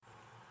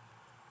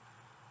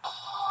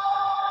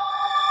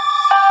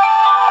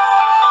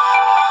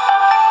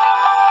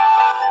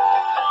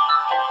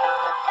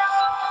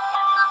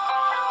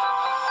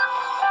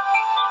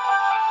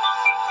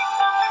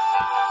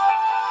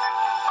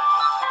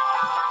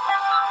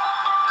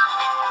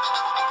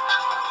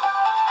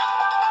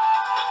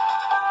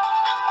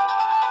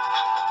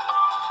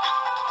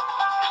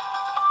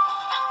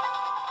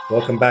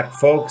Welcome back,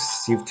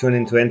 folks. You've tuned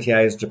into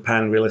NTI's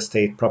Japan Real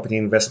Estate Property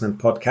Investment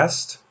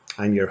Podcast.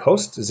 I'm your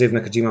host, Ziv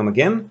Nakajima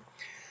again.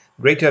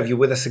 Great to have you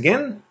with us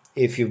again.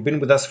 If you've been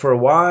with us for a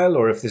while,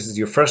 or if this is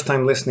your first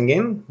time listening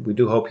in, we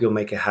do hope you'll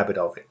make a habit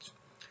of it.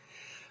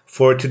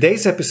 For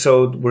today's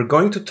episode, we're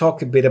going to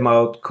talk a bit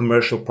about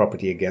commercial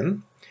property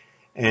again.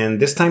 And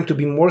this time, to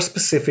be more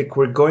specific,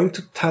 we're going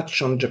to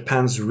touch on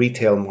Japan's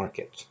retail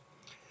market.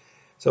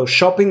 So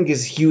shopping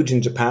is huge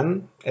in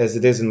Japan, as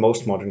it is in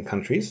most modern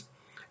countries.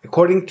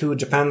 According to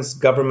Japan's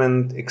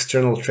government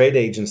external trade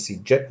agency,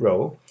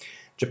 JETRO,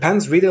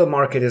 Japan's retail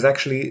market is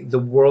actually the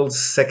world's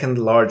second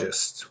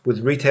largest,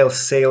 with retail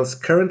sales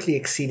currently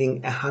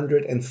exceeding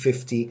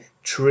 150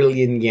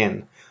 trillion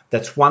yen.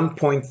 That's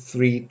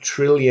 1.3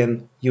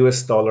 trillion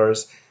US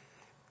dollars.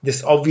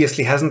 This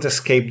obviously hasn't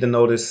escaped the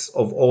notice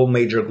of all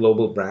major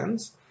global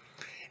brands.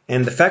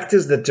 And the fact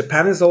is that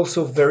Japan is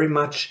also very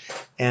much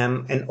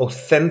an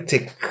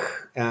authentic,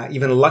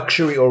 even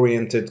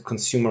luxury-oriented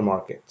consumer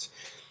market.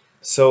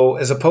 So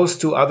as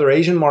opposed to other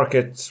Asian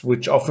markets,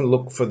 which often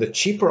look for the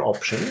cheaper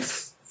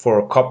options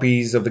for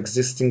copies of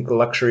existing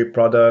luxury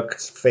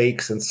products,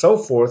 fakes, and so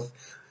forth,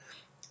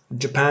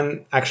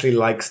 Japan actually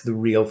likes the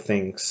real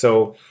thing.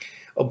 So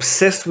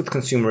obsessed with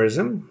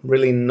consumerism,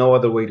 really no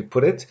other way to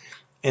put it,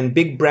 and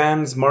big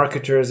brands,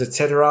 marketers,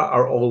 etc.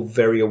 are all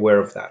very aware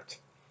of that.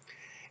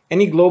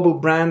 Any global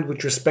brand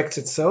which respects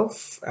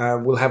itself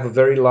will have a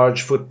very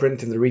large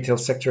footprint in the retail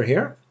sector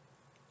here,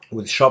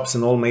 with shops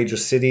in all major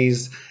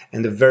cities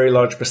and a very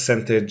large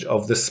percentage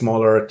of the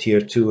smaller tier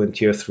 2 and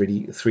tier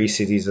 3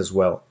 cities as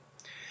well.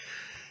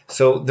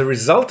 So the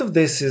result of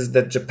this is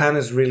that Japan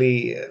is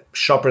really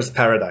shopper's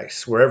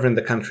paradise, wherever in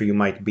the country you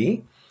might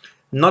be,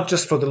 not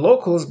just for the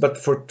locals, but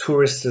for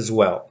tourists as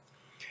well.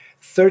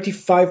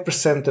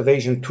 35% of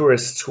Asian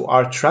tourists who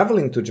are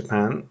traveling to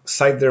Japan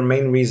cite their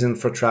main reason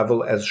for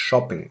travel as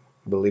shopping,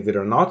 believe it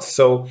or not.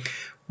 So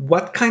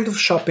what kind of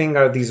shopping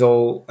are these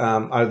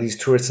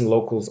tourists and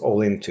locals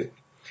all into?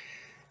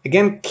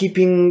 Again,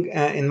 keeping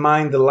in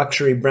mind the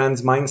luxury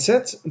brand's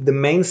mindset, the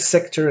main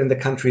sector in the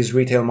country's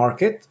retail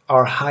market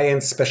are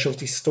high-end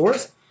specialty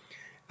stores,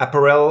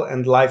 apparel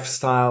and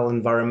lifestyle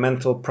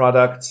environmental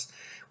products,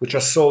 which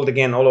are sold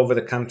again all over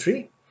the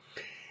country.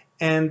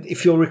 And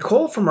if you'll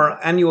recall from our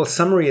annual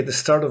summary at the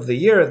start of the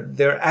year,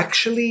 they're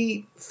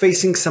actually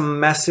facing some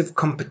massive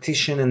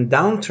competition and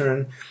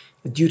downturn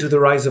due to the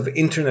rise of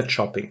internet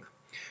shopping.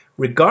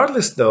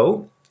 Regardless,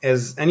 though,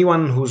 as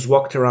anyone who's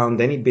walked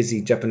around any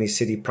busy Japanese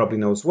city probably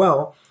knows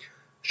well,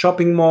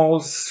 shopping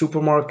malls,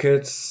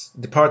 supermarkets,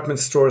 department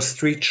stores,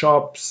 street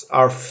shops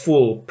are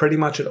full pretty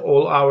much at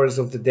all hours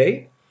of the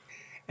day,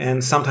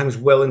 and sometimes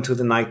well into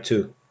the night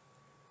too.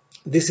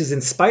 This is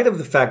in spite of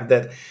the fact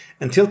that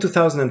until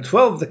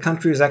 2012, the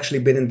country has actually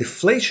been in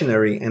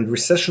deflationary and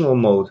recessional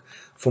mode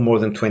for more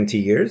than 20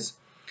 years.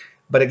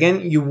 But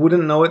again, you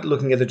wouldn't know it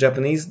looking at the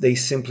Japanese. They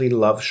simply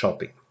love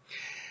shopping.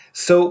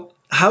 So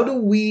how do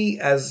we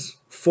as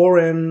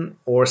foreign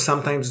or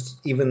sometimes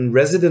even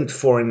resident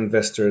foreign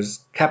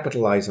investors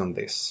capitalize on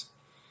this?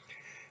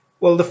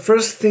 Well, the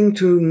first thing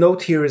to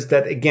note here is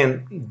that,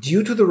 again,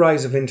 due to the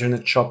rise of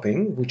internet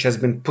shopping, which has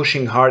been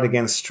pushing hard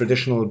against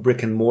traditional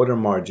brick and mortar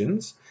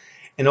margins,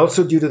 and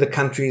also due to the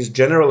country's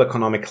general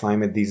economic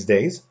climate these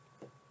days,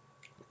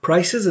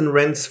 prices and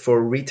rents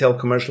for retail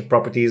commercial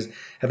properties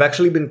have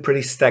actually been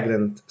pretty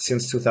stagnant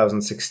since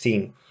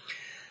 2016.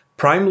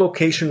 Prime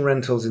location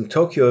rentals in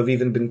Tokyo have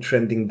even been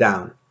trending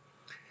down.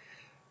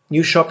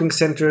 New shopping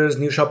centers,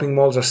 new shopping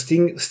malls are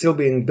still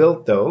being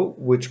built, though,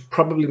 which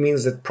probably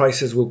means that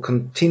prices will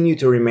continue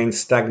to remain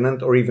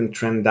stagnant or even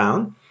trend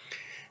down.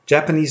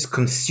 Japanese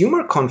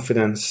consumer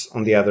confidence,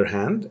 on the other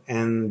hand,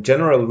 and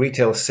general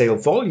retail sale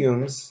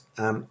volumes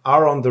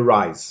are on the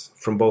rise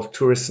from both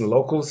tourists and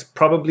locals,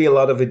 probably a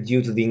lot of it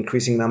due to the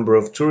increasing number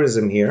of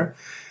tourism here,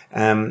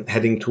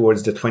 heading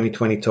towards the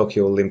 2020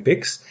 Tokyo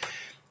Olympics.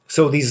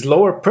 So these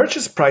lower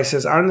purchase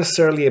prices aren't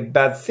necessarily a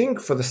bad thing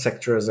for the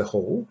sector as a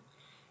whole.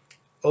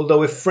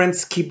 Although if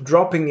rents keep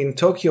dropping in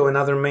Tokyo and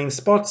other main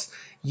spots,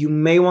 you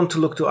may want to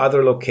look to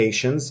other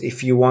locations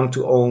if you want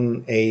to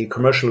own a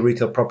commercial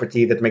retail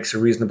property that makes a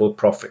reasonable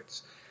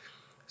profit.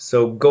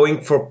 So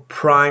going for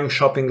prime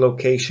shopping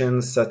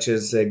locations such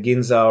as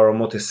Ginza or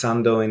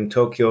Omotesando in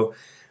Tokyo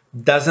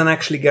doesn't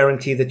actually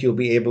guarantee that you'll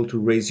be able to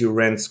raise your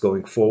rents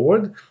going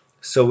forward.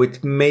 So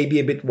it may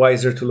be a bit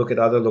wiser to look at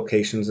other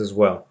locations as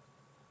well.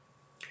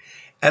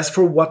 As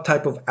for what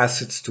type of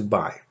assets to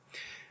buy,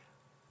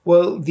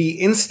 well,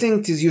 the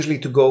instinct is usually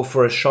to go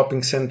for a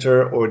shopping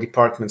center or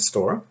department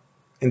store,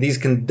 and these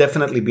can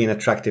definitely be an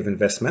attractive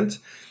investment,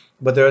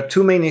 but there are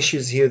two main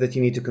issues here that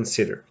you need to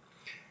consider.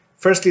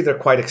 Firstly, they're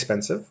quite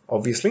expensive,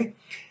 obviously,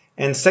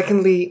 and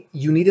secondly,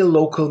 you need a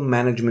local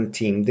management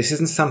team. This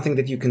isn't something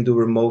that you can do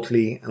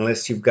remotely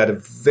unless you've got a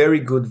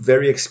very good,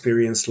 very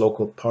experienced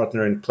local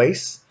partner in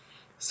place,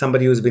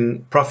 somebody who's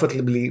been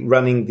profitably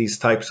running these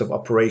types of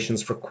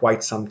operations for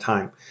quite some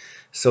time.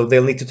 So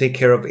they'll need to take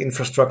care of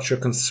infrastructure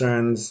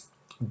concerns,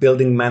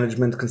 building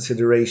management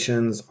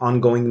considerations,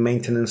 ongoing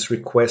maintenance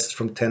requests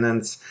from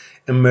tenants,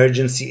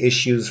 emergency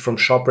issues from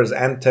shoppers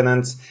and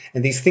tenants,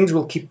 and these things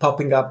will keep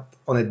popping up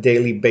on a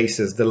daily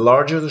basis. The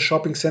larger the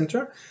shopping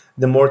center,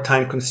 the more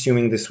time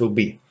consuming this will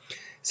be.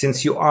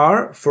 Since you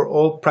are, for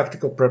all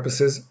practical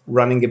purposes,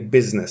 running a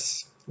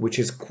business, which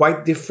is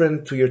quite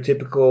different to your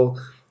typical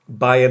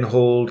buy and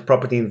hold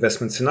property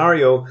investment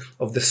scenario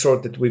of the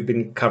sort that we've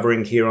been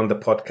covering here on the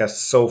podcast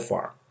so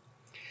far.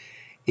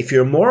 If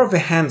you're more of a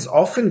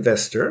hands-off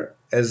investor,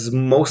 as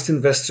most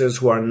investors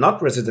who are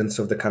not residents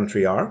of the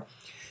country are,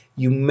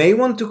 you may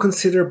want to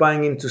consider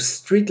buying into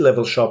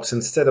street-level shops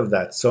instead of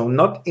that. So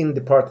not in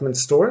department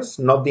stores,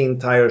 not the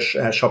entire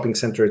shopping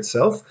center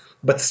itself,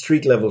 but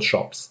street-level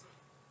shops.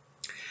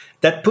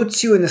 That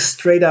puts you in a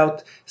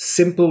straight-out,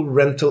 simple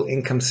rental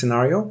income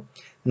scenario.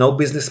 No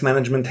business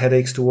management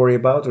headaches to worry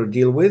about or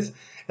deal with,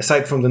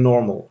 aside from the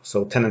normal.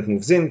 So tenant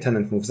moves in,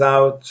 tenant moves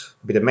out,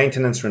 a bit of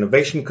maintenance,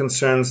 renovation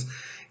concerns.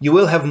 You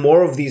will have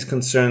more of these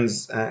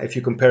concerns if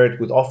you compare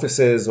it with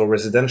offices or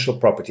residential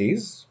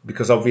properties,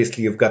 because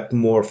obviously you've got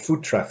more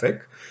foot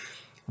traffic,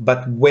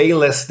 but way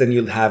less than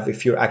you'll have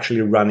if you're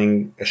actually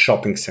running a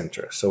shopping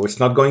center. So it's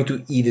not going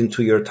to eat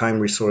into your time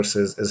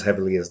resources as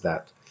heavily as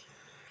that.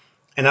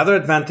 Another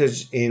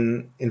advantage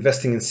in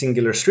investing in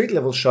singular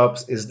street-level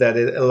shops is that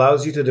it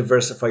allows you to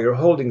diversify your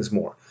holdings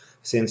more,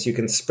 since you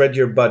can spread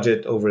your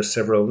budget over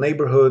several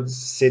neighborhoods,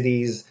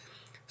 cities,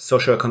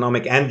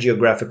 socioeconomic and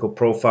geographical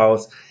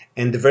profiles,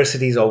 and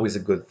diversity is always a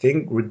good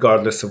thing,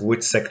 regardless of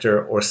which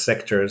sector or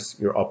sectors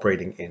you're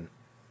operating in.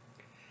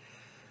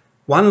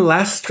 One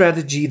last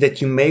strategy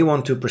that you may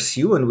want to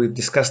pursue, and we've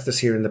discussed this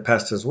here in the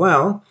past as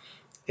well,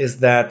 is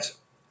that,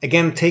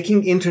 again,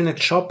 taking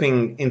internet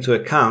shopping into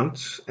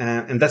account,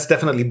 and that's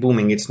definitely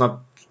booming. It's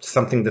not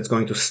something that's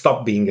going to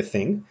stop being a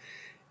thing.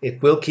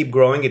 It will keep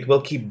growing. It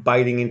will keep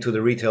biting into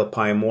the retail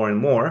pie more and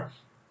more.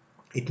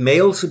 It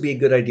may also be a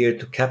good idea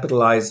to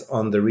capitalize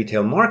on the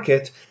retail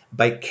market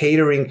by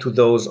catering to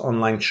those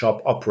online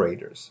shop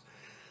operators.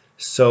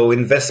 So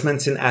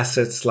investments in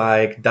assets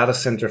like data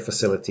center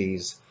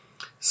facilities,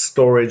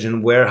 storage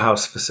and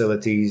warehouse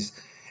facilities,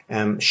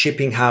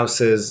 shipping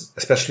houses,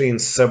 especially in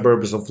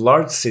suburbs of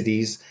large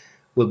cities,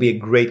 will be a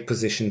great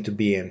position to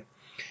be in.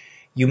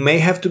 You may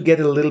have to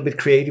get a little bit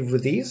creative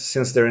with these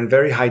since they're in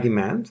very high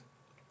demand.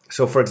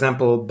 So, for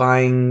example,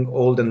 buying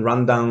old and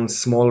rundown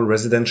small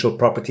residential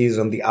properties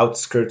on the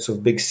outskirts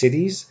of big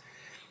cities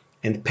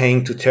and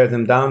paying to tear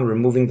them down,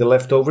 removing the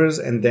leftovers,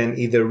 and then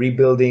either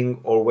rebuilding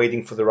or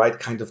waiting for the right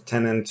kind of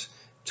tenant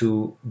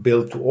to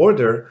build to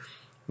order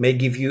may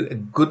give you a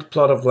good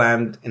plot of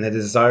land in a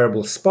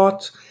desirable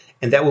spot,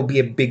 and that will be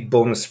a big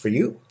bonus for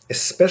you,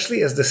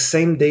 especially as the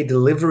same-day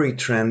delivery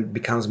trend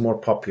becomes more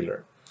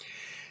popular.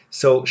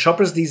 So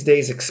shoppers these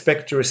days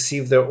expect to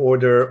receive their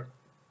order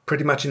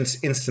pretty much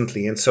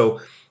instantly, and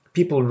so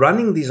people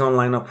running these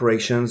online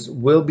operations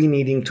will be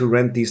needing to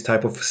rent these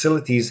type of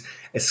facilities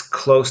as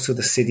close to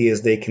the city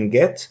as they can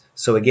get.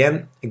 So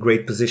again, a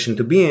great position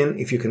to be in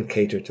if you can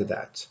cater to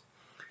that.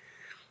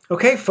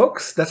 Okay,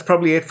 folks, that's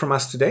probably it from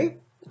us today.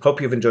 Hope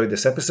you've enjoyed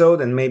this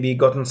episode and maybe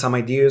gotten some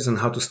ideas on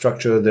how to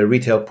structure the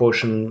retail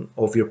portion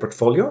of your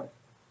portfolio,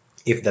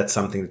 if that's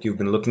something that you've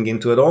been looking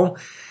into at all.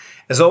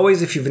 As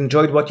always, if you've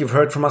enjoyed what you've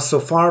heard from us so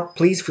far,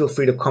 please feel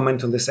free to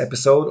comment on this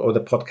episode or the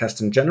podcast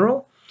in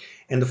general.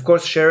 And of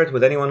course, share it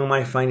with anyone who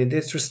might find it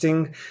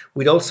interesting.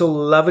 We'd also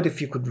love it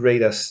if you could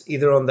rate us,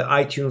 either on the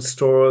iTunes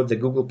Store, the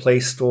Google Play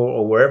Store,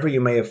 or wherever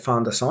you may have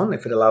found us on,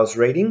 if it allows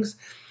ratings.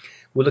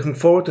 We're looking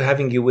forward to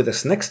having you with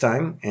us next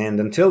time. And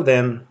until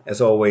then,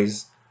 as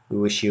always, we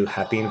wish you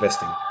happy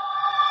investing.